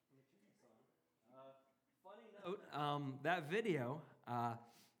that video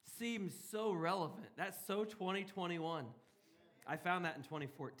seems so relevant. That's so 2021. I found that in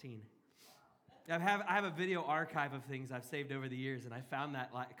 2014. I have a video archive of things I've saved over the years, and I found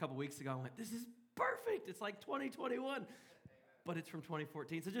that like a couple weeks ago. I went, this is perfect. It's like 2021. But it's from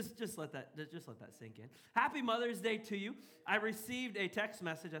 2014, so just let that sink in. Happy Mother's Day to you. I received a text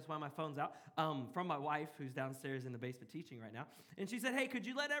message, that's why my phone's out, from my wife, who's downstairs in the basement teaching right now. And she said, hey, could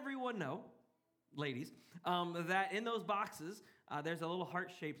you let everyone know, ladies, that in those boxes, there's a little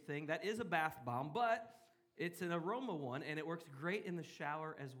heart-shaped thing that is a bath bomb, but it's an aroma one, and it works great in the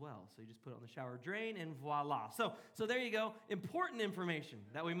shower as well. So you just put it on the shower drain, and voila. So there you go. Important information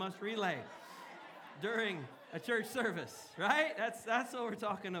that we must relay during a church service, right? That's what we're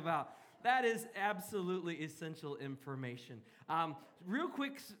talking about. That is absolutely essential information. Real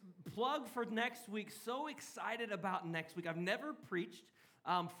quick plug for next week. So excited about next week. I've never preached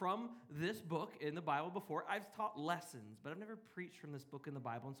from this book in the Bible before. I've taught lessons, but I've never preached from this book in the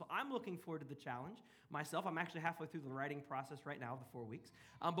Bible. And so I'm looking forward to the challenge myself. I'm actually halfway through the writing process right now, the 4 weeks.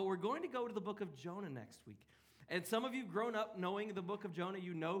 But we're going to go to the book of Jonah next week. And some of you have grown up knowing the book of Jonah.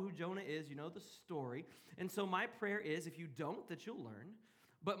 You know who Jonah is. You know the story. And so my prayer is, if you don't, that you'll learn.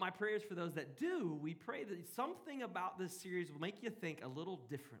 But my prayer is for those that do, we pray that something about this series will make you think a little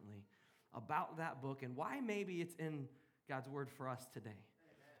differently about that book and why maybe it's in God's word for us today.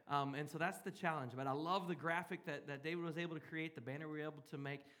 And so that's the challenge. But I love the graphic that David was able to create, the banner we were able to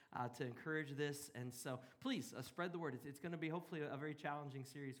make to encourage this. And so please spread the word. It's going to be hopefully a very challenging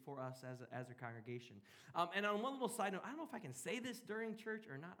series for us as a congregation. And on one little side note, I don't know if I can say this during church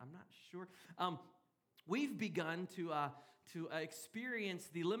or not. I'm not sure. We've begun to experience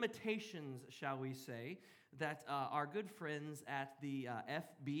the limitations, shall we say, that our good friends at the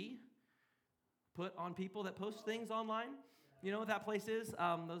FB put on people that post things online. You know what that place is?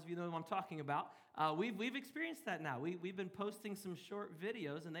 Those of you know what I'm talking about. We've experienced that now. We've been posting some short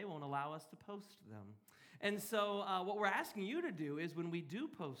videos, and they won't allow us to post them. And so what we're asking you to do is when we do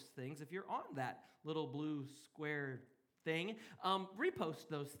post things, if you're on that little blue square thing, repost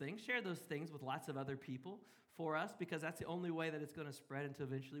those things, share those things with lots of other people for us, because that's the only way that it's going to spread until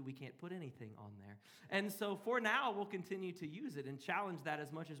eventually we can't put anything on there. And so for now, we'll continue to use it and challenge that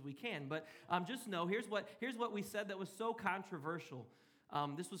as much as we can. But just know, here's what we said that was so controversial.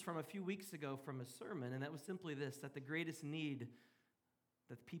 This was from a few weeks ago from a sermon, and that was simply this, that the greatest need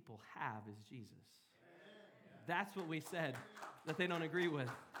that people have is Jesus. That's what we said that they don't agree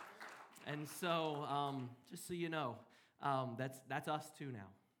with. And so just so you know, that's us too now.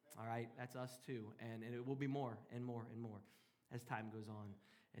 All right, that's us too, and it will be more and more and more as time goes on.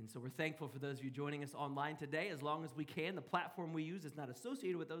 And so we're thankful for those of you joining us online today, as long as we can. The platform we use is not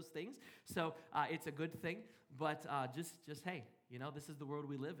associated with those things, so it's a good thing. But just hey, you know, this is the world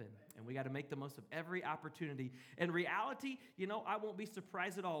we live in, and we got to make the most of every opportunity. In reality, you know, I won't be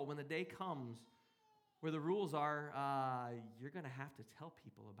surprised at all when the day comes where the rules are you're going to have to tell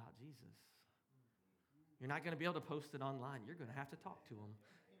people about Jesus. You're not going to be able to post it online. You're going to have to talk to them.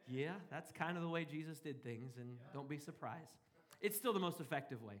 Yeah, that's kind of the way Jesus did things, and don't be surprised. It's still the most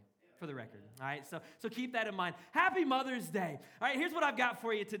effective way, for the record. All right, so keep that in mind. Happy Mother's Day. All right, here's what I've got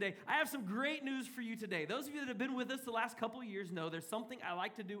for you today. I have some great news for you today. Those of you that have been with us the last couple of years know there's something I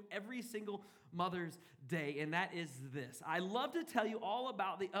like to do every single Mother's Day, and that is this. I love to tell you all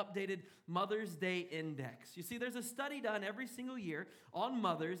about the updated Mother's Day Index. You see, there's a study done every single year on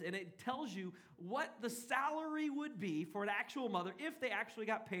mothers, and it tells you what the salary would be for an actual mother if they actually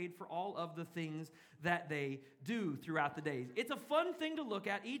got paid for all of the things that they do throughout the days. It's a fun thing to look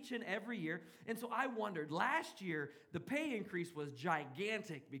at each and every year, and so I wondered, last year, the pay increase was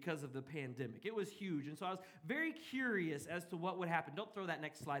gigantic because of the pandemic. It was huge, and so I was very curious as to what would happen. Don't throw that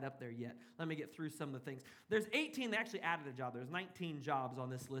next slide up there yet. Let me get through some of the things. There's 18, they actually added a job. There's 19 jobs on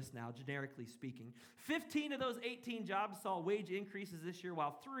this list now, generically speaking. 15 of those 18 jobs saw wage increases this year,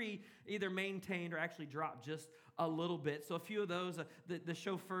 while 3 either maintained or actually dropped just a little bit. So a few of those, the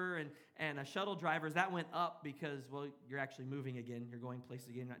chauffeur and shuttle drivers, that went up because, well, you're actually moving again. You're going places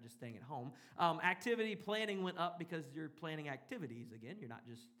again, you're not just staying at home. Activity planning went up because you're planning activities again. You're not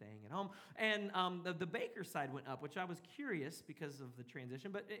just staying at home. And the baker side went up, which I was curious because of the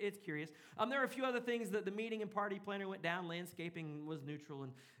transition, but it's curious. There are a few other things that the meeting and party planner went down. Landscaping was neutral,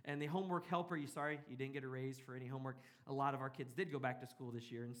 and the homework helper, you didn't get a raise for any homework. A lot of our kids did go back to school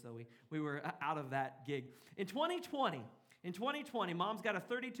this year, and so we were out of that gig. In 2020, Mom's got a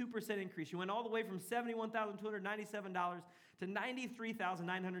 32% increase. She went all the way from $71,297 to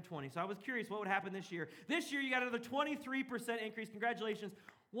 $93,920. So I was curious what would happen this year. This year, you got another 23% increase. Congratulations,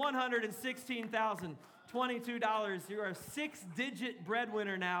 $116,022. You're a 6-digit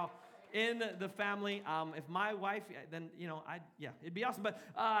breadwinner now in the family. If my wife, then, it'd be awesome. But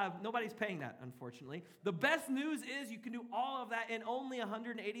nobody's paying that, unfortunately. The best news is you can do all of that in only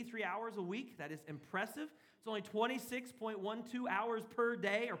 183 hours a week. That is impressive. It's only 26.12 hours per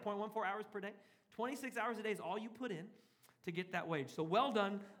day, or 0.14 hours per day. 26 hours a day is all you put in to get that wage. So well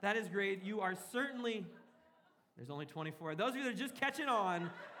done. That is great. You are certainly, there's only 24. Those of you that are just catching on,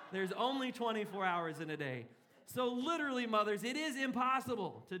 there's only 24 hours in a day. So literally, mothers, it is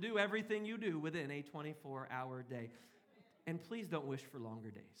impossible to do everything you do within a 24-hour day. And please don't wish for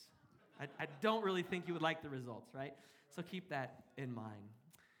longer days. I don't really think you would like the results, right? So keep that in mind.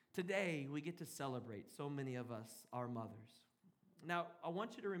 Today, we get to celebrate, so many of us, our mothers. Now, I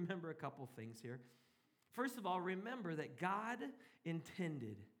want you to remember a couple things here. First of all, remember that God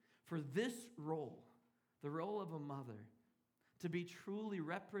intended for this role, the role of a mother, to be truly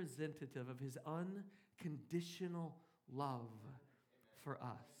representative of his unconditional love for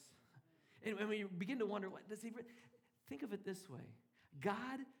us. And when we begin to wonder, what does he think of it this way?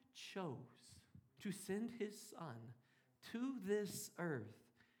 God chose to send his son to this earth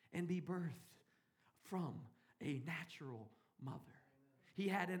and be birthed from a natural mother. He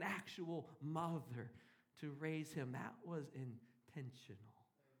had an actual mother to raise him. That was intentional.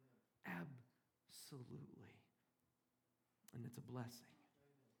 Absolutely. And it's a blessing.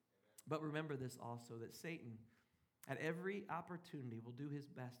 But remember this also, that Satan, at every opportunity, will do his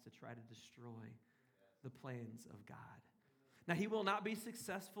best to try to destroy the plans of God. Now, he will not be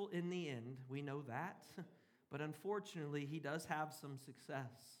successful in the end. We know that. But unfortunately, he does have some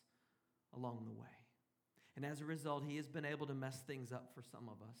success along the way. And as a result, he has been able to mess things up for some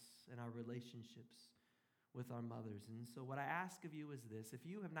of us in our relationships with our mothers. And so what I ask of you is this: if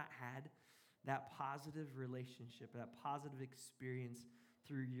you have not had that positive relationship, that positive experience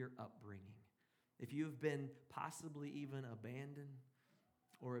through your upbringing, if you've been possibly even abandoned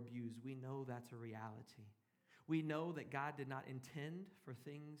or abused, we know that's a reality. We know that God did not intend for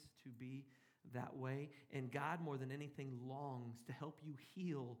things to be that way, and God, more than anything, longs to help you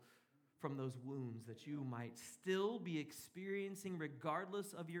heal from those wounds that you might still be experiencing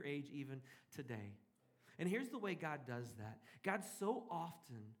regardless of your age even today. And here's the way God does that. God so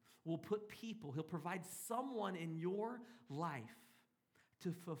often will put people, he'll provide someone in your life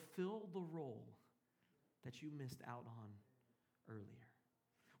to fulfill the role that you missed out on earlier.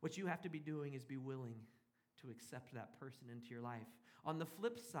 What you have to be doing is be willing to accept that person into your life. On the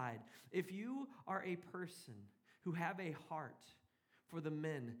flip side, if you are a person who have a heart for the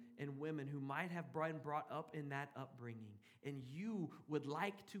men and women who might have been brought up in that upbringing, and you would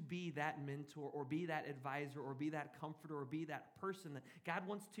like to be that mentor or be that advisor or be that comforter or be that person that God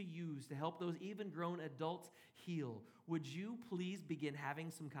wants to use to help those even grown adults heal, would you please begin having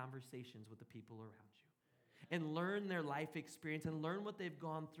some conversations with the people around you and learn their life experience and learn what they've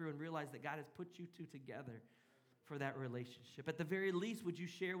gone through and realize that God has put you two together for that relationship. At the very least, would you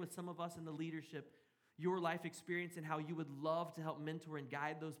share with some of us in the leadership your life experience and how you would love to help mentor and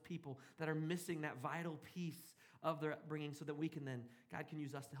guide those people that are missing that vital piece of their upbringing, so that we can then, God can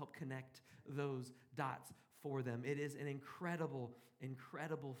use us to help connect those dots for them. It is an incredible,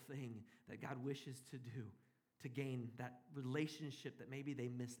 incredible thing that God wishes to do to gain that relationship that maybe they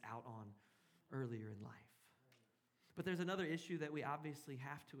missed out on earlier in life. But there's another issue that we obviously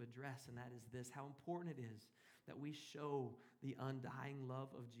have to address, and that is this: how important it is that we show the undying love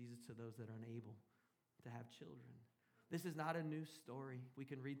of Jesus to those that are unable to have children. This is not a new story. We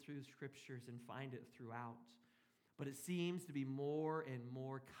can read through the scriptures and find it throughout. But it seems to be more and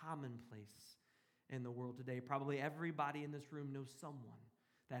more commonplace in the world today. Probably everybody in this room knows someone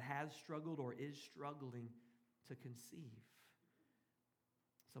that has struggled or is struggling to conceive.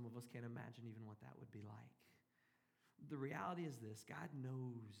 Some of us can't imagine even what that would be like. The reality is this: God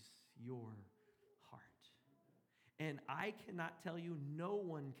knows your heart. And I cannot tell you, no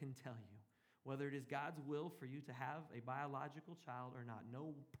one can tell you, whether it is God's will for you to have a biological child or not.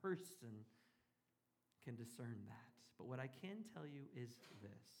 No person can discern that. But what I can tell you is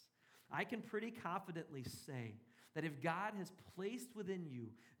this: I can pretty confidently say that if God has placed within you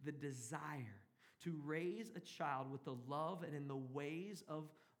the desire to raise a child with the love and in the ways of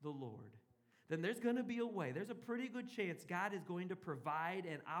the Lord, then there's going to be a way. There's a pretty good chance God is going to provide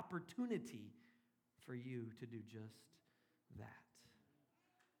an opportunity for you to do just that.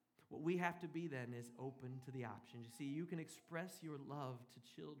 What we have to be then is open to the option. You see, you can express your love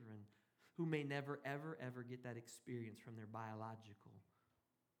to children who may never, ever, ever get that experience from their biological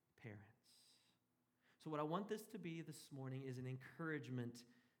parents. So what I want this to be this morning is an encouragement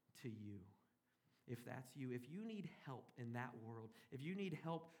to you. if that's you, if you need help in that world, if you need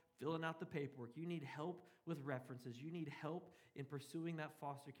help filling out the paperwork, you need help with references, you need help in pursuing that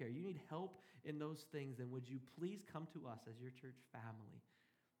foster care, you need help in those things, then would you please come to us as your church family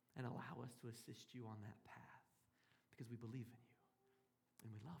and allow us to assist you on that path, because we believe in you and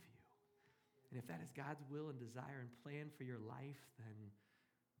we love you. And if that is God's will and desire and plan for your life, then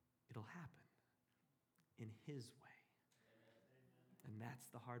it'll happen in His way. And that's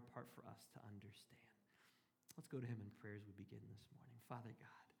the hard part for us to understand. Let's go to Him in prayer as we begin this morning. Father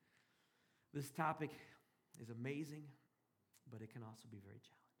God, this topic is amazing, but it can also be very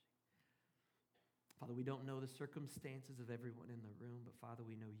challenging. Father, we don't know the circumstances of everyone in the room, but Father,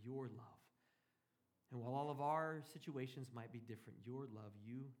 we know your love. And while all of our situations might be different, your love,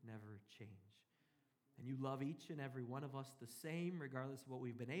 you never change. And you love each and every one of us the same, regardless of what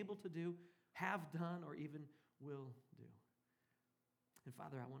we've been able to do, have done, or even will do. And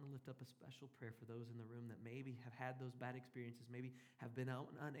Father, I want to lift up a special prayer for those in the room that maybe have had those bad experiences, maybe have been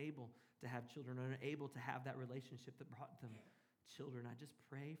unable to have children, unable to have that relationship that brought them children. I just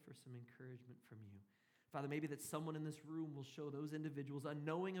pray for some encouragement from you. Father, maybe that someone in this room will show those individuals,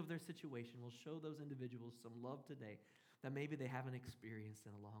 unknowing of their situation, will show those individuals some love today that maybe they haven't experienced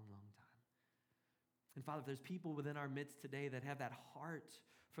in a long, long time. And Father, if there's people within our midst today that have that heart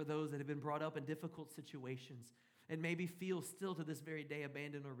for those that have been brought up in difficult situations and maybe feel still to this very day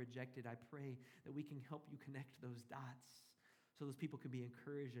abandoned or rejected, I pray that we can help you connect those dots so those people can be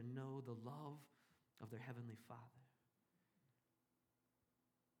encouraged and know the love of their Heavenly Father.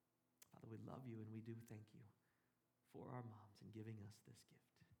 Father, we love you and we do thank you for our moms and giving us this gift.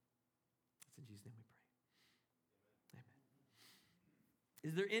 It's in Jesus' name we pray.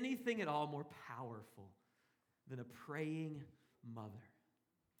 Is there anything at all more powerful than a praying mother?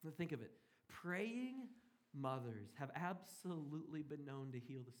 Now think of it. Praying mothers have absolutely been known to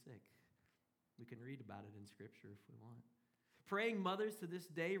heal the sick. We can read about it in Scripture if we want. Praying mothers to this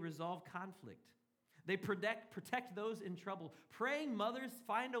day resolve conflict. They protect those in trouble. Praying mothers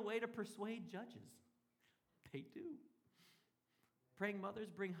find a way to persuade judges. They do. Praying mothers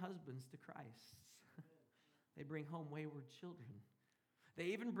bring husbands to Christ. They bring home wayward children. They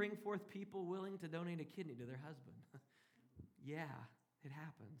even bring forth people willing to donate a kidney to their husband. Yeah, it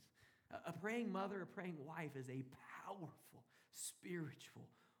happens. A praying mother, a praying wife is a powerful spiritual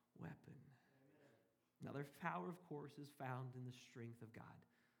weapon. Now, their power, of course, is found in the strength of God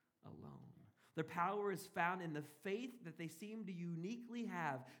alone. Their power is found in the faith that they seem to uniquely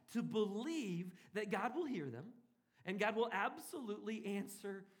have to believe that God will hear them and God will absolutely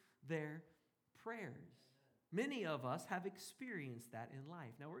answer their prayers. Many of us have experienced that in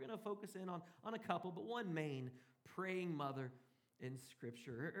life. Now, we're going to focus in on a couple, but one main praying mother in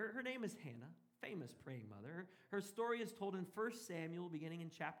Scripture. Her name is Hannah, famous praying mother. Her story is told in 1 Samuel, beginning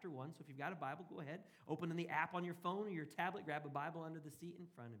in chapter 1. So if you've got a Bible, go ahead. Open in the app on your phone or your tablet. Grab a Bible under the seat in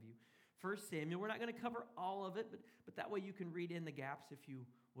front of you. 1 Samuel. We're not going to cover all of it, but that way you can read in the gaps if you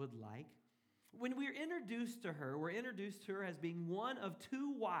would like. When we're introduced to her, we're introduced to her as being one of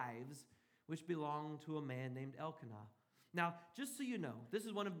two wives which belonged to a man named Elkanah. Now, just so you know, this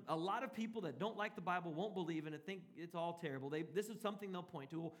is one of a lot of people that don't like the Bible, won't believe in it, think it's all terrible. This is something they'll point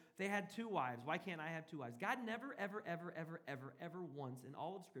to. Well, they had two wives. Why can't I have two wives? God never, ever, ever, ever, ever, ever once in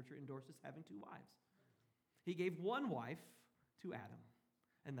all of Scripture endorses having two wives. He gave one wife to Adam,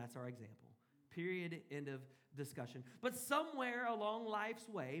 and that's our example. Period, end of discussion. But somewhere along life's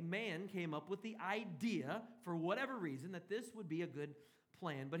way, man came up with the idea, for whatever reason, that this would be a good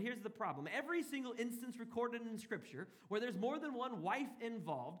plan. But here's the problem. Every single instance recorded in Scripture where there's more than one wife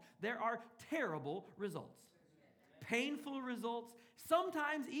involved, there are terrible results. Painful results,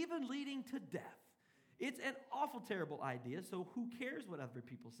 sometimes even leading to death. It's an awful, terrible idea, so who cares what other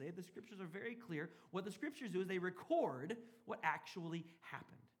people say? The Scriptures are very clear. What the Scriptures do is they record what actually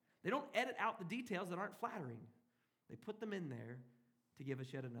happened. They don't edit out the details that aren't flattering. They put them in there to give us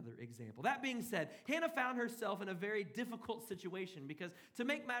yet another example. That being said, Hannah found herself in a very difficult situation because to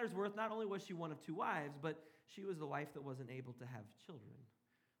make matters worse, not only was she one of two wives, but she was the wife that wasn't able to have children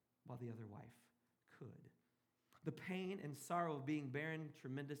while the other wife could. The pain and sorrow of being barren,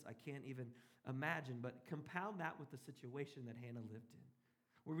 tremendous, I can't even imagine, but compound that with the situation that Hannah lived in,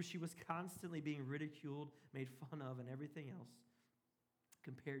 where she was constantly being ridiculed, made fun of, and everything else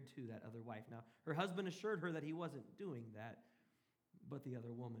compared to that other wife. Now, her husband assured her that he wasn't doing that, but the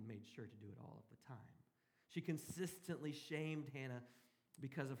other woman made sure to do it all of the time. She consistently shamed Hannah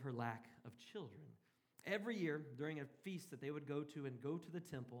because of her lack of children. Every year, during a feast that they would go to and go to the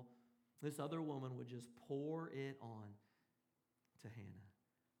temple, this other woman would just pour it on to Hannah.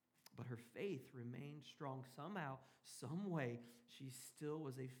 But her faith remained strong. Somehow, some way, she still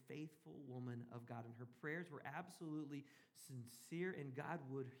was a faithful woman of God, and her prayers were absolutely sincere, and God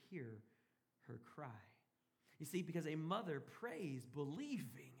would hear her cry. You see, because a mother prays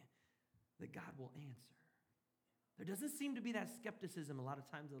believing that God will answer. There doesn't seem to be that skepticism a lot of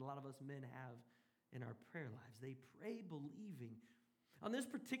times that a lot of us men have in our prayer lives. They pray believing. On this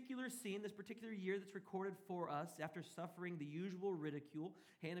particular scene, this particular year that's recorded for us, after suffering the usual ridicule,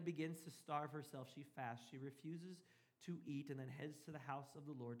 Hannah begins to starve herself. She fasts. She refuses to eat and then heads to the house of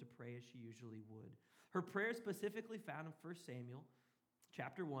the Lord to pray as she usually would. Her prayer is specifically found in 1 Samuel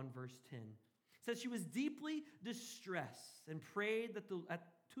chapter 1, verse 10. It says she was deeply distressed and prayed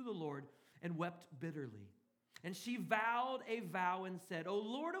to the Lord and wept bitterly. And she vowed a vow and said, O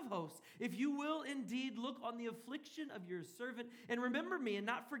Lord of hosts, if you will indeed look on the affliction of your servant and remember me and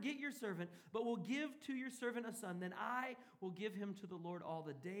not forget your servant, but will give to your servant a son, then I will give him to the Lord all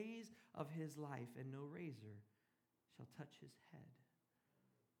the days of his life, and no razor shall touch his head.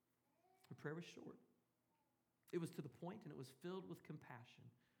 Her prayer was short. It was to the point, and it was filled with compassion.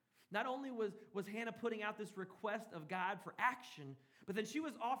 Not only was Hannah putting out this request of God for action, but then she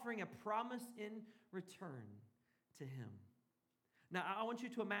was offering a promise in return to him. Now, I want you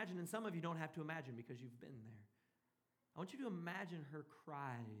to imagine, and some of you don't have to imagine because you've been there. I want you to imagine her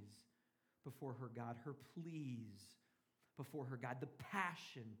cries before her God, her pleas before her God, the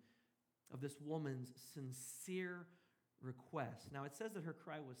passion of this woman's sincere request. Now, it says that her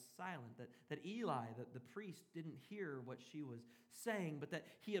cry was silent, that Eli, the priest, didn't hear what she was saying, but that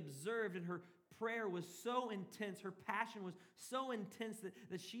he observed, and her prayer was so intense, her passion was so intense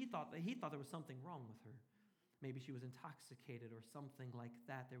that he thought there was something wrong with her. Maybe she was intoxicated or something like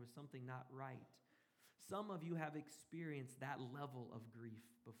that. There was something not right. Some of you have experienced that level of grief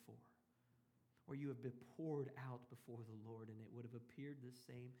before, where you have been poured out before the Lord, and it would have appeared the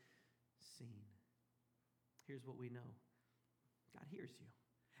same scene. Here's what we know. God hears you.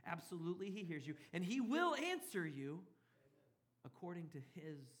 Absolutely, he hears you. And he will answer you according to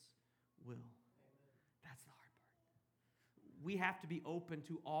his will. That's the hard part. We have to be open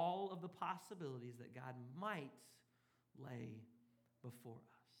to all of the possibilities that God might lay before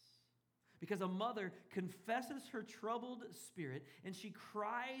us. Because a mother confesses her troubled spirit and she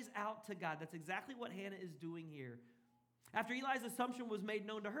cries out to God. That's exactly what Hannah is doing here. After Eli's assumption was made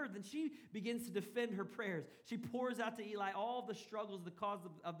known to her, then she begins to defend her prayers. She pours out to Eli all the struggles, the cause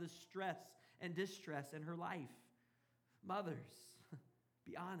of the stress and distress in her life. Mothers,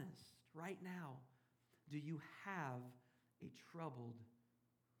 be honest, right now, do you have a troubled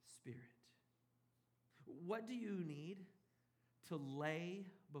spirit? What do you need to lay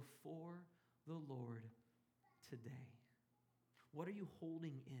before the Lord today? What are you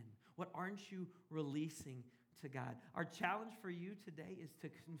holding in? What aren't you releasing to God? Our challenge for you today is to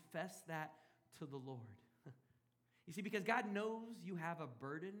confess that to the Lord. You see, because God knows you have a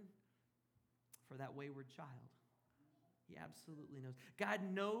burden for that wayward child. He absolutely knows. God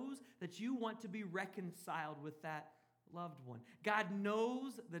knows that you want to be reconciled with that loved one. God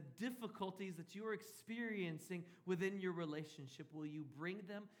knows the difficulties that you are experiencing within your relationship. Will you bring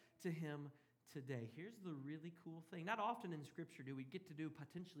them to him today? Here's the really cool thing. Not often in Scripture do we get to do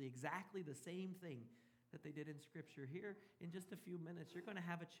potentially exactly the same thing that they did in Scripture. Here, in just a few minutes, you're going to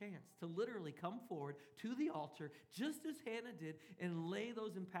have a chance to literally come forward to the altar, just as Hannah did, and lay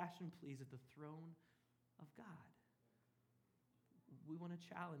those impassioned pleas at the throne of God. We want to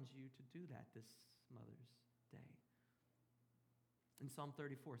challenge you to do that this Mother's Day. In Psalm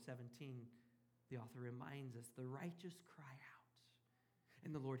 34:17, the author reminds us, the righteous cry out,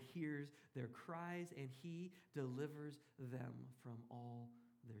 and the Lord hears their cries, and he delivers them from all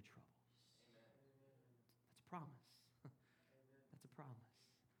their troubles. That's a promise. That's a promise.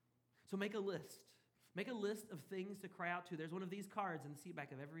 So make a list. Make a list of things to cry out to. There's one of these cards in the seat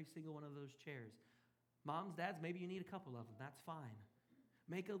back of every single one of those chairs. Moms, dads, maybe you need a couple of them. That's fine.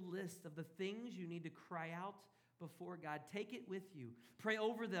 Make a list of the things you need to cry out before God. Take it with you. Pray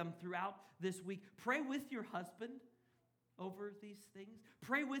over them throughout this week. Pray with your husband over these things.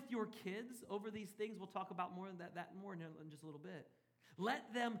 Pray with your kids over these things. We'll talk about more of that more in just a little bit.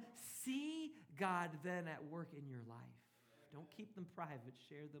 Let them see God then at work in your life. Don't keep them private.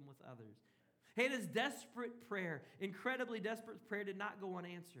 Share them with others. Hannah's desperate prayer, incredibly desperate prayer, did not go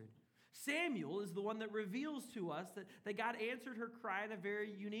unanswered. Samuel is the one that reveals to us that God answered her cry in a very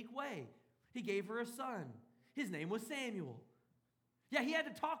unique way. He gave her a son. His name was Samuel. Yeah, he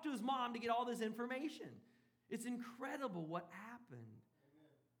had to talk to his mom to get all this information. It's incredible what happened.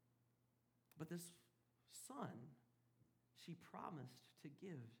 Amen. But this son, she promised to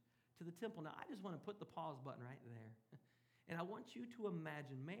give to the temple. Now, I just want to put the pause button right there And I want you to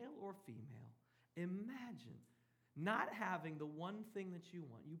imagine, male or female, imagine not having the one thing that you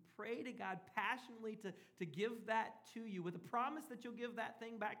want. You pray to God passionately to give that to you with a promise that you'll give that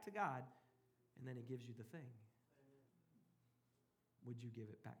thing back to God, and then he gives you the thing. Would you give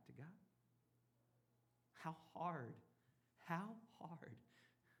it back to God? How hard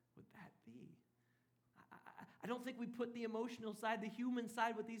would that be? I don't think we put the emotional side, the human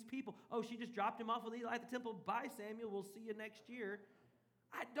side with these people. Oh, she just dropped him off with Eli at the temple. Bye, Samuel. We'll see you next year.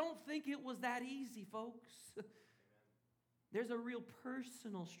 I don't think it was that easy, folks. There's a real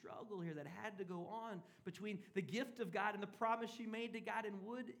personal struggle here that had to go on between the gift of God and the promise she made to God, and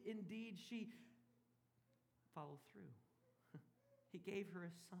would indeed she follow through. He gave her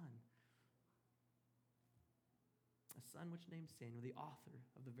a son which named Samuel, the author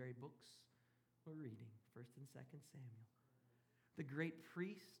of the very books we're reading, 1st and 2nd Samuel. The great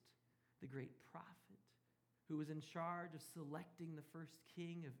priest, the great prophet, who was in charge of selecting the first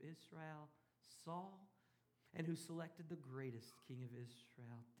king of Israel, Saul, and who selected the greatest king of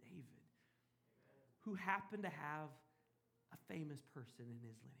Israel, David, who happened to have a famous person in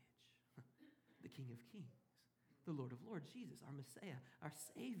his lineage, the King of Kings, the Lord of Lords, Jesus, our Messiah, our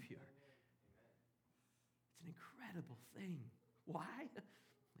Savior. It's an incredible thing. Why?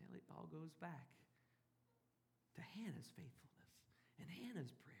 Well, it all goes back to Hannah's faithfulness and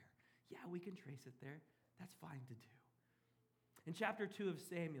Hannah's prayer. Yeah, we can trace it there. That's fine to do. In chapter 2 of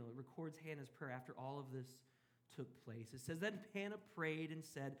Samuel, it records Hannah's prayer after all of this took place. It says, then Hannah prayed and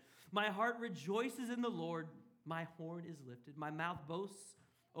said, my heart rejoices in the Lord. My horn is lifted. My mouth boasts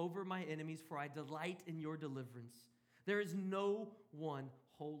over my enemies, for I delight in your deliverance. There is no one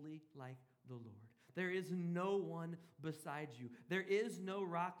holy like the Lord. There is no one beside you. There is no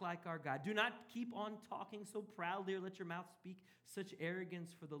rock like our God. Do not keep on talking so proudly, or let your mouth speak such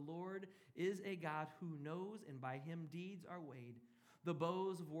arrogance, for the Lord is a God who knows, and by him deeds are weighed. The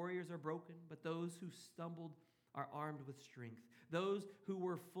bows of warriors are broken, but those who stumbled are armed with strength. Those who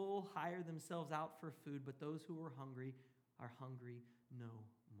were full hire themselves out for food, but those who were hungry are hungry no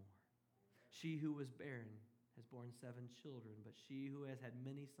more. She who was barren has borne 7 children, but she who has had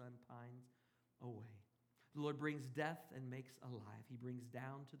many sons pines away. The Lord brings death and makes alive. He brings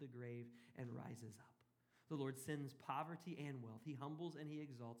down to the grave and rises up. The Lord sends poverty and wealth. He humbles and he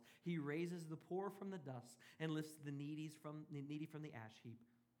exalts. He raises the poor from the dust and lifts the needy from the ash heap.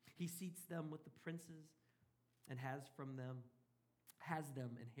 He seats them with the princes and has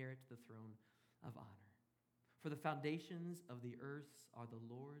them inherit the throne of honor. For the foundations of the earth are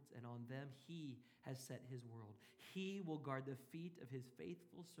the Lord's, and on them he has set his world. He will guard the feet of his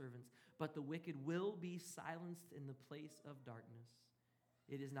faithful servants, but the wicked will be silenced in the place of darkness.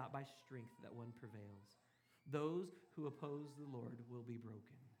 It is not by strength that one prevails. Those who oppose the Lord will be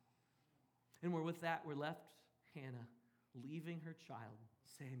broken. And with that, we're left Hannah leaving her child,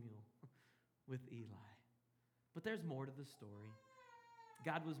 Samuel, with Eli. But there's more to the story.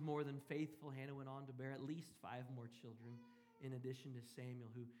 God was more than faithful. Hannah went on to bear at least 5 more children in addition to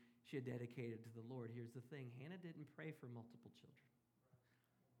Samuel, who she had dedicated to the Lord. Here's the thing. Hannah didn't pray for multiple children.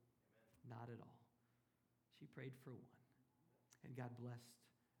 Not at all. She prayed for one. And God blessed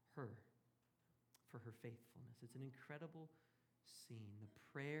her for her faithfulness. It's an incredible scene. The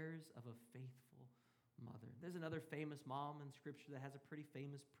prayers of a faithful mother. There's another famous mom in Scripture that has a pretty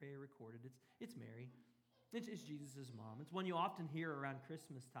famous prayer recorded. It's Mary. It's Jesus' mom. It's one you often hear around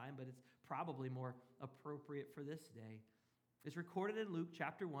Christmas time, but it's probably more appropriate for this day. It's recorded in Luke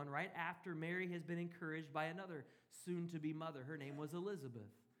chapter 1, right after Mary has been encouraged by another soon-to-be mother. Her name was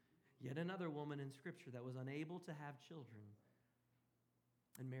Elizabeth, yet another woman in Scripture that was unable to have children.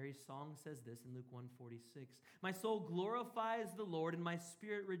 And Mary's song says this in Luke 1:46, my soul glorifies the Lord, and my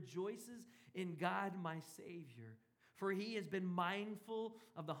spirit rejoices in God my Savior. For he has been mindful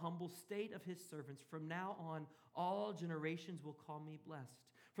of the humble state of his servants. From now on, all generations will call me blessed.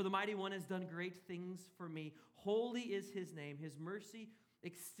 For the Mighty One has done great things for me. Holy is his name. His mercy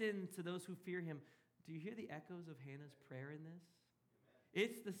extends to those who fear him. Do you hear the echoes of Hannah's prayer in this?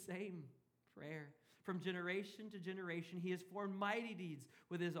 It's the same prayer. From generation to generation, he has formed mighty deeds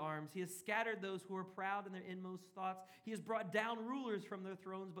with his arms. He has scattered those who are proud in their inmost thoughts. He has brought down rulers from their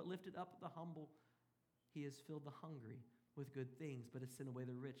thrones, but lifted up the humble. He has filled the hungry with good things, but has sent away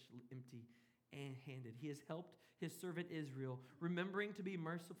the rich empty-handed. He has helped his servant Israel, remembering to be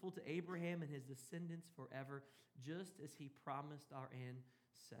merciful to Abraham and his descendants forever, just as he promised our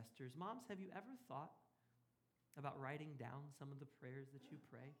ancestors. Moms, have you ever thought about writing down some of the prayers that you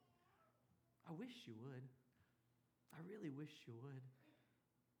pray? I wish you would. I really wish you would.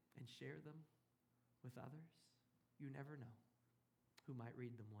 And share them with others. You never know who might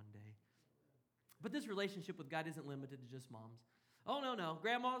read them one day. But this relationship with God isn't limited to just moms. Oh, no.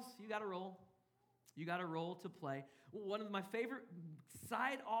 Grandmas, you got to roll. You got a role to play. One of my favorite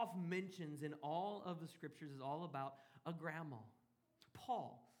side-off mentions in all of the scriptures is all about a grandma.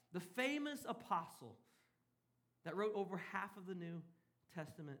 Paul, the famous apostle that wrote over half of the New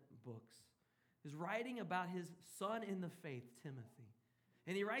Testament books, is writing about his son in the faith, Timothy.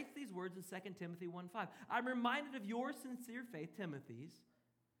 And he writes these words in 2 Timothy 1:5. I'm reminded of your sincere faith, Timothy's,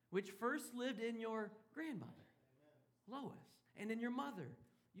 which first lived in your grandmother, Lois, and in your mother,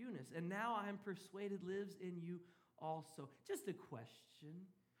 Eunice, and now I am persuaded lives in you also. Just a question.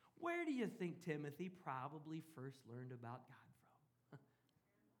 Where do you think Timothy probably first learned about God from?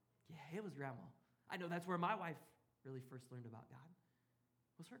 Yeah, it was grandma. I know that's where my wife really first learned about God.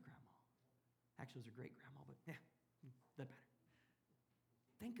 Was her grandma. Actually, it was her great grandma, but yeah, doesn't matter.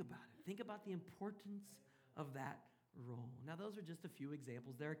 Think about it. Think about the importance of that role. Now, those are just a few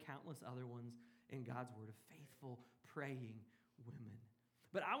examples. There are countless other ones in God's word of faithful, praying women.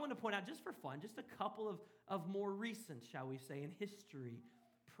 But I want to point out, just for fun, just a couple of more recent, shall we say, in history,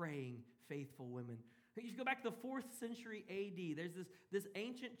 praying faithful women. You go back to the 4th century AD. There's this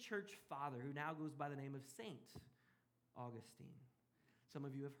ancient church father who now goes by the name of Saint Augustine. Some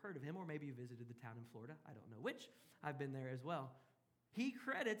of you have heard of him, or maybe you visited the town in Florida. I don't know which. I've been there as well. He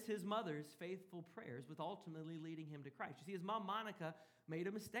credits his mother's faithful prayers with ultimately leading him to Christ. You see, his mom, Monica, made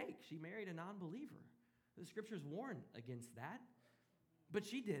a mistake. She married a non-believer. The scriptures warn against that. But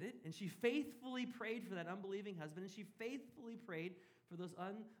she did it, and she faithfully prayed for that unbelieving husband, and she faithfully prayed for those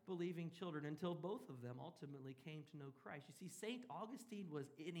unbelieving children until both of them ultimately came to know Christ. You see, St. Augustine was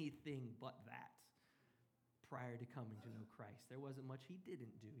anything but that prior to coming to know Christ. There wasn't much he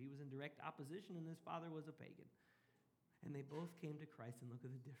didn't do. He was in direct opposition, and his father was a pagan. And they both came to Christ, and look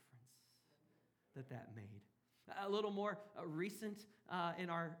at the difference that made. A little more recent in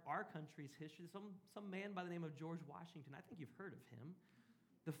our country's history, some man by the name of George Washington. I think you've heard of him.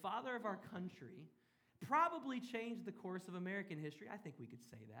 The father of our country probably changed the course of American history. I think we could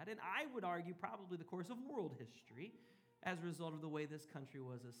say that. And I would argue probably the course of world history as a result of the way this country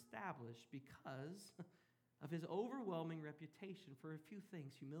was established because of his overwhelming reputation for a few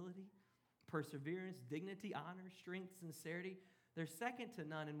things: humility, perseverance, dignity, honor, strength, sincerity. They're second to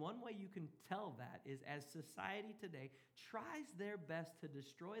none. And one way you can tell that is as society today tries their best to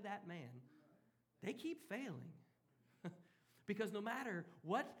destroy that man, they keep failing. Because no matter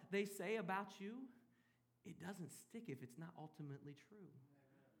what they say about you, it doesn't stick if it's not ultimately true.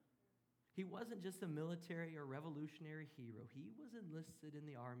 He wasn't just a military or revolutionary hero. He was enlisted in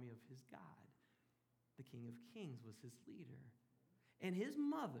the army of his God. The King of Kings was his leader. And his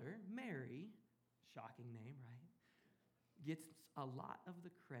mother, Mary, shocking name, right, gets a lot of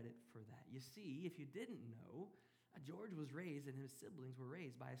the credit for that. You see, if you didn't know, George was raised and his siblings were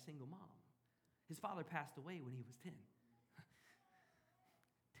raised by a single mom. His father passed away when he was 10.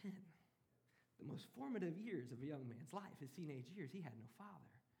 10. The most formative years of a young man's life, his teenage years, he had no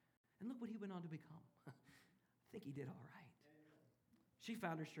father. And look what he went on to become. I think he did all right. She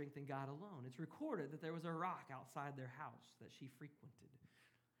found her strength in God alone. It's recorded that there was a rock outside their house that she frequented.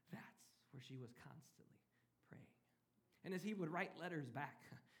 That's where she was constantly praying. And as he would write letters back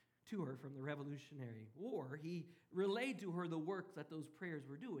to her from the Revolutionary War, he relayed to her the work that those prayers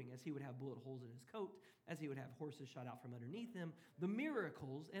were doing, as he would have bullet holes in his coat, as he would have horses shot out from underneath him, the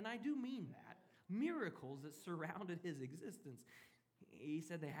miracles, and I do mean that, miracles that surrounded his existence. He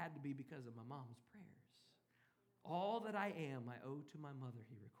said they had to be because of my mom's prayers. All that I am, I owe to my mother,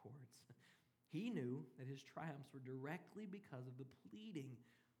 he records. He knew that his triumphs were directly because of the pleading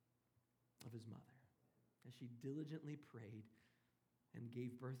of his mother, as she diligently prayed and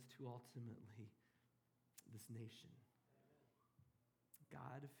gave birth to ultimately this nation.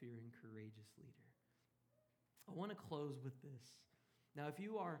 God-fearing, courageous leader. I want to close with this. Now, if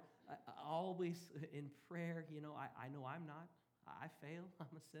you are always in prayer, I know I'm not. I fail.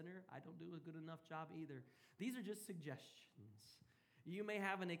 I'm a sinner. I don't do a good enough job either. These are just suggestions. You may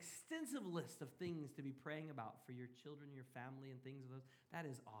have an extensive list of things to be praying about for your children, your family, and things of those. That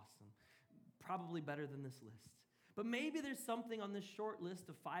is awesome. Probably better than this list. But maybe there's something on this short list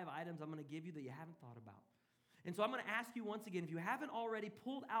of 5 items I'm going to give you that you haven't thought about. And so I'm going to ask you once again, if you haven't already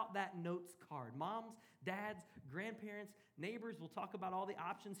pulled out that notes card, moms, dads, grandparents, neighbors, we'll talk about all the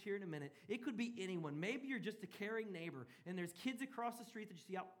options here in a minute. It could be anyone. Maybe you're just a caring neighbor and there's kids across the street that you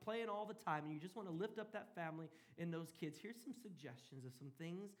see out playing all the time and you just want to lift up that family and those kids. Here's some suggestions of some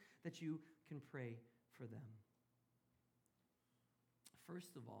things that you can pray for them.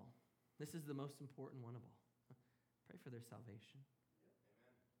 First of all, this is the most important one of all. Pray for their salvation.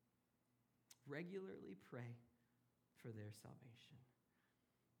 Regularly pray for their salvation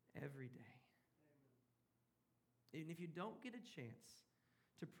every day. And if you don't get a chance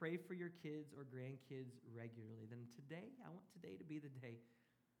to pray for your kids or grandkids regularly, then I want today to be the day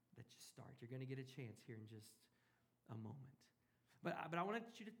that you start. You're going to get a chance here in just a moment. But I want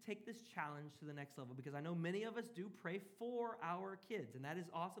you to take this challenge to the next level, because I know many of us do pray for our kids, and that is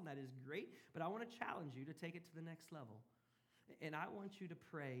awesome. That is great. But I want to challenge you to take it to the next level. And I want you to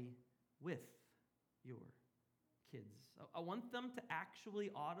pray with your kids. I want them to actually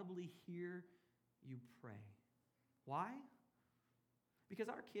audibly hear you pray. Why? Because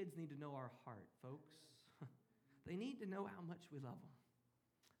our kids need to know our heart, folks. They need to know how much we love them.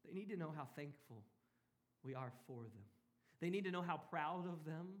 They need to know how thankful we are for them. They need to know how proud of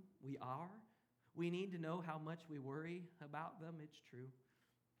them we are. We need to know how much we worry about them. It's true.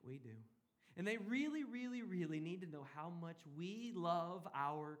 We do. And they really, really, really need to know how much we love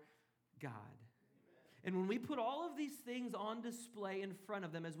our God. And when we put all of these things on display in front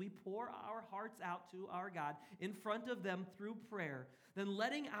of them, as we pour our hearts out to our God in front of them through prayer, then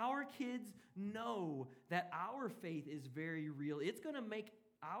letting our kids know that our faith is very real. It's going to make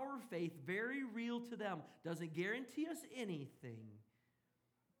our faith very real to them. Doesn't guarantee us anything,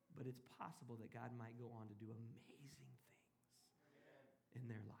 but it's possible that God might go on to do amazing things in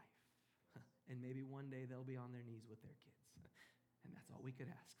their life. And maybe one day they'll be on their knees with their kids. And that's all we could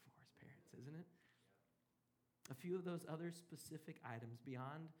ask for as parents, isn't it? A few of those other specific items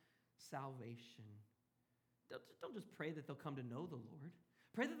beyond salvation. Don't just pray that they'll come to know the Lord.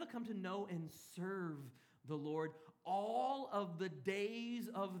 Pray that they'll come to know and serve the Lord all of the days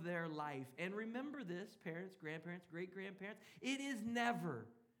of their life. And remember this, parents, grandparents, great-grandparents, it is never,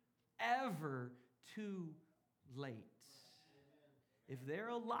 ever too late. If they're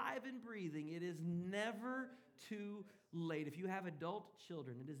alive and breathing, it is never too late. If you have adult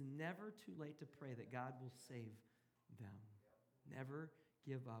children, it is never too late to pray that God will save them. Never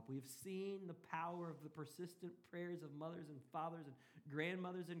give up. We've seen the power of the persistent prayers of mothers and fathers and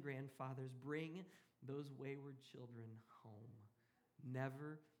grandmothers and grandfathers bring those wayward children home.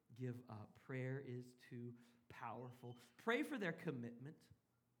 Never give up. Prayer is too powerful. Pray for their commitment.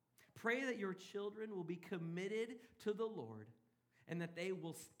 Pray that your children will be committed to the Lord and that they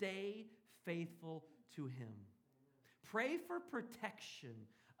will stay faithful to Him. Pray for protection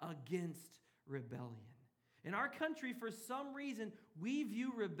against rebellion. In our country, for some reason, we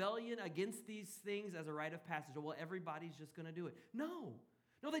view rebellion against these things as a rite of passage. Well, everybody's just going to do it. No,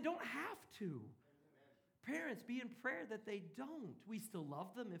 they don't have to. Parents, be in prayer that they don't. We still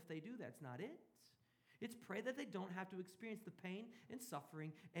love them if they do. That's not it. It's pray that they don't have to experience the pain and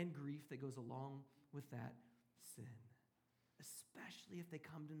suffering and grief that goes along with that sin, especially if they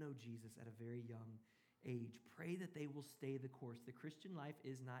come to know Jesus at a very young age. Pray that they will stay the course. The Christian life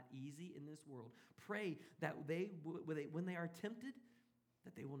is not easy in this world. Pray that when they are tempted,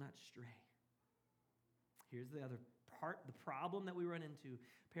 that they will not stray. Here's the other part, the problem that we run into.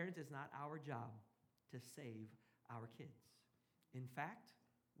 Parents, it's not our job to save our kids. In fact,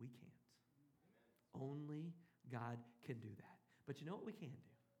 we can't. Only God can do that. But you know what we can do?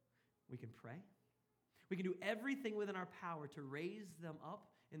 We can pray. We can do everything within our power to raise them up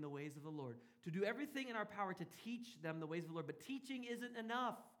in the ways of the Lord, to do everything in our power to teach them the ways of the Lord. But teaching isn't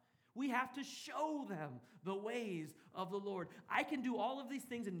enough. We have to show them the ways of the Lord. I can do all of these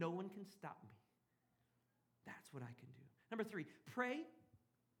things and no one can stop me. That's what I can do. Number 3, pray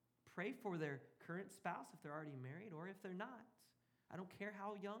for their current spouse if they're already married or if they're not. I don't care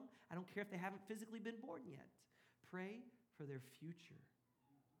how young. I don't care if they haven't physically been born yet. Pray for their future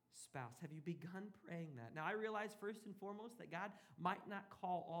spouse. Have you begun praying that? Now, I realize first and foremost that God might not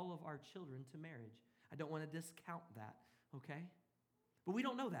call all of our children to marriage. I don't want to discount that, okay? But we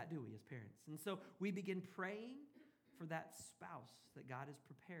don't know that, do we, as parents? And so we begin praying for that spouse that God is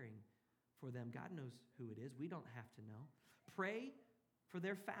preparing for them. God knows who it is. We don't have to know. Pray for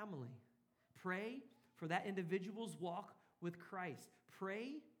their family. Pray for that individual's walk with Christ.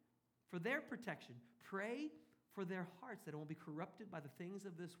 Pray for their protection. Pray for their hearts that it won't be corrupted by the things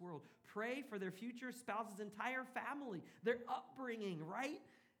of this world. Pray for their future spouse's entire family, their upbringing right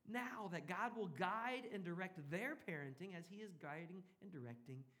now, that God will guide and direct their parenting as He is guiding and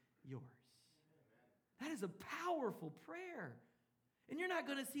directing yours. That is a powerful prayer. And you're not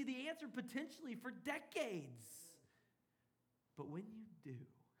going to see the answer potentially for decades. But when you do,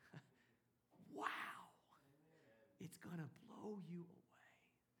 wow, it's going to blow you away.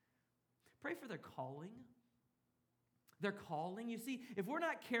 Pray for their calling. Their calling. You see, if we're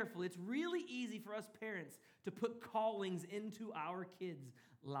not careful, it's really easy for us parents to put callings into our kids'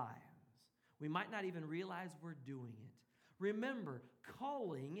 lives. We might not even realize we're doing it. Remember,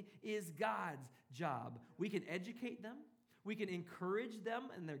 calling is God's job. We can educate them. We can encourage them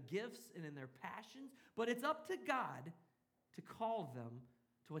in their gifts and in their passions, but it's up to God to call them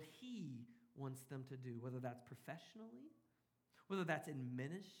to what He wants them to do, whether that's professionally, whether that's in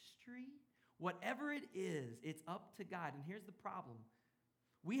ministry, whatever it is, it's up to God. And here's the problem.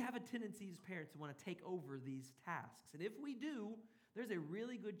 We have a tendency as parents to want to take over these tasks. And if we do, there's a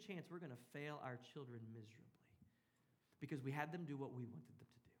really good chance we're going to fail our children miserably because we had them do what we wanted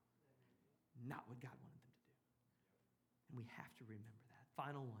them to do, not what God wanted them to do. And we have to remember that.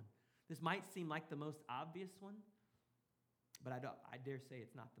 Final one. This might seem like the most obvious one, but I dare say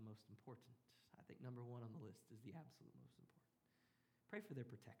it's not the most important. I think number one on the list is the absolute most important. Pray for their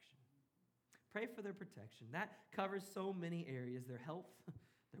protection. Pray for their protection. That covers so many areas: their health,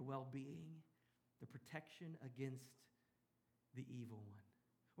 their well-being, their protection against the evil one.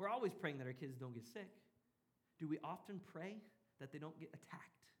 We're always praying that our kids don't get sick. Do we often pray that they don't get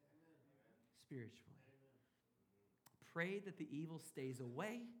attacked spiritually? Pray that the evil stays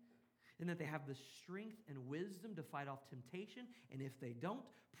away and that they have the strength and wisdom to fight off temptation. And if they don't,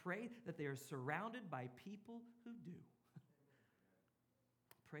 pray that they are surrounded by people who do.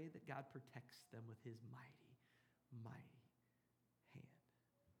 Pray that God protects them with His mighty, mighty hand.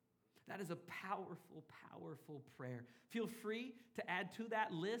 That is a powerful, powerful prayer. Feel free to add to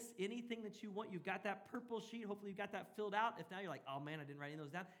that list anything that you want. You've got that purple sheet. Hopefully you've got that filled out. If now you're like, oh man, I didn't write any of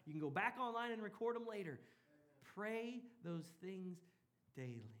those down, you can go back online and record them later. Pray those things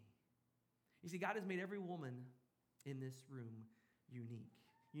daily. You see, God has made every woman in this room unique.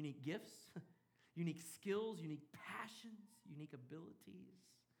 Unique gifts, unique skills, unique passions, unique abilities,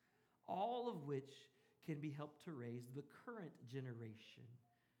 all of which can be helped to raise the current generation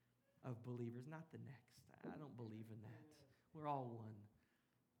of believers, not the next. I don't believe in that. We're all one.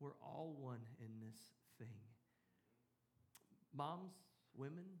 We're all one in this thing. Moms,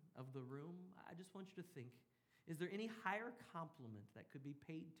 women of the room, I just want you to think, is there any higher compliment that could be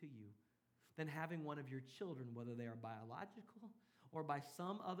paid to you than having one of your children, whether they are biological or by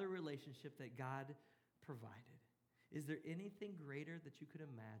some other relationship that God provided? Is there anything greater that you could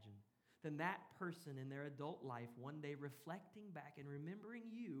imagine than that person in their adult life one day reflecting back and remembering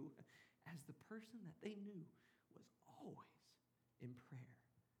you as the person that they knew was always in prayer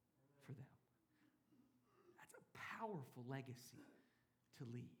for them? That's a powerful legacy to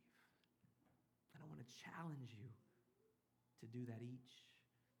leave. And I want to challenge you to do that each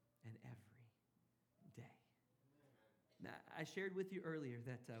and every day. Now, I shared with you earlier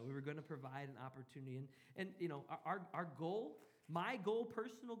that we were going to provide an opportunity. And you know, our goal, my goal,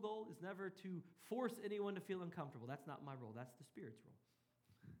 personal goal, is never to force anyone to feel uncomfortable. That's not my role. That's the Spirit's role.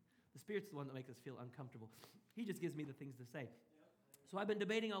 The Spirit's the one that makes us feel uncomfortable. He just gives me the things to say. So I've been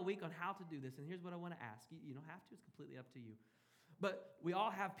debating all week on how to do this, and here's what I want to ask. You don't have to. It's completely up to you. But we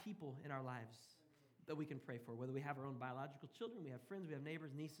all have people in our lives that we can pray for, whether we have our own biological children, we have friends, we have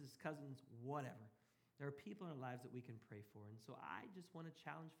neighbors, nieces, cousins, whatever. There are people in our lives that we can pray for. And so I just want to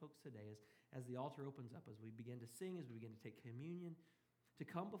challenge folks today as the altar opens up, as we begin to sing, as we begin to take communion, to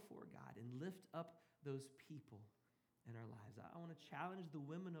come before God and lift up those people in our lives. I want to challenge the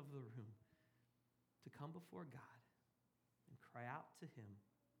women of the room to come before God and cry out to Him.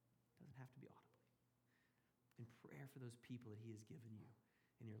 It doesn't have to be audibly. In prayer for those people that He has given you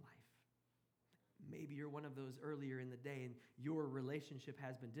in your life. Maybe you're one of those earlier in the day and your relationship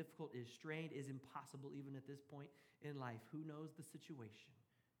has been difficult, is strained, is impossible even at this point in life. Who knows the situation?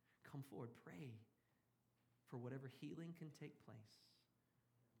 Come forward, pray for whatever healing can take place.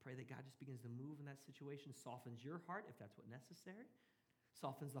 Pray that God just begins to move in that situation, softens your heart if that's what's necessary,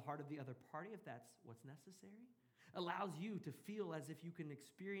 softens the heart of the other party if that's what's necessary, allows you to feel as if you can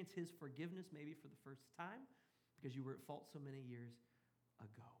experience His forgiveness maybe for the first time because you were at fault so many years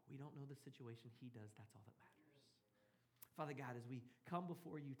ago. We don't know the situation. He does. That's all that matters. Father God, as we come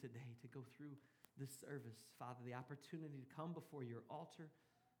before you today to go through this service, Father, the opportunity to come before your altar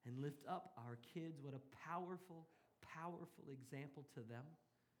and lift up our kids, what a powerful, powerful example to them.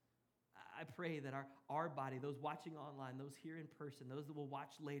 I pray that our body, those watching online, those here in person, those that will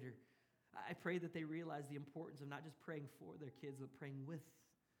watch later, I pray that they realize the importance of not just praying for their kids, but praying with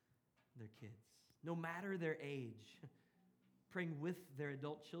their kids, no matter their age. Praying with their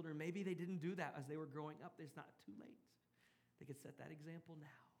adult children. Maybe they didn't do that as they were growing up. It's not too late. They could set that example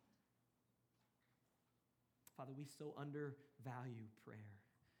now. Father, we so undervalue prayer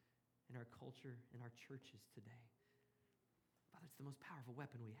in our culture, in our churches today. Father, it's the most powerful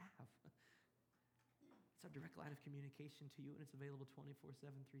weapon we have. It's our direct line of communication to you, and it's available 24/7,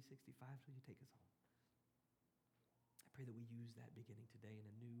 365 till you take us home. I pray that we use that beginning today in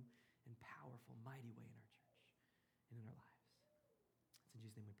a new and powerful, mighty way in our church and in our lives. It's in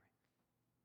Jesus' name we pray.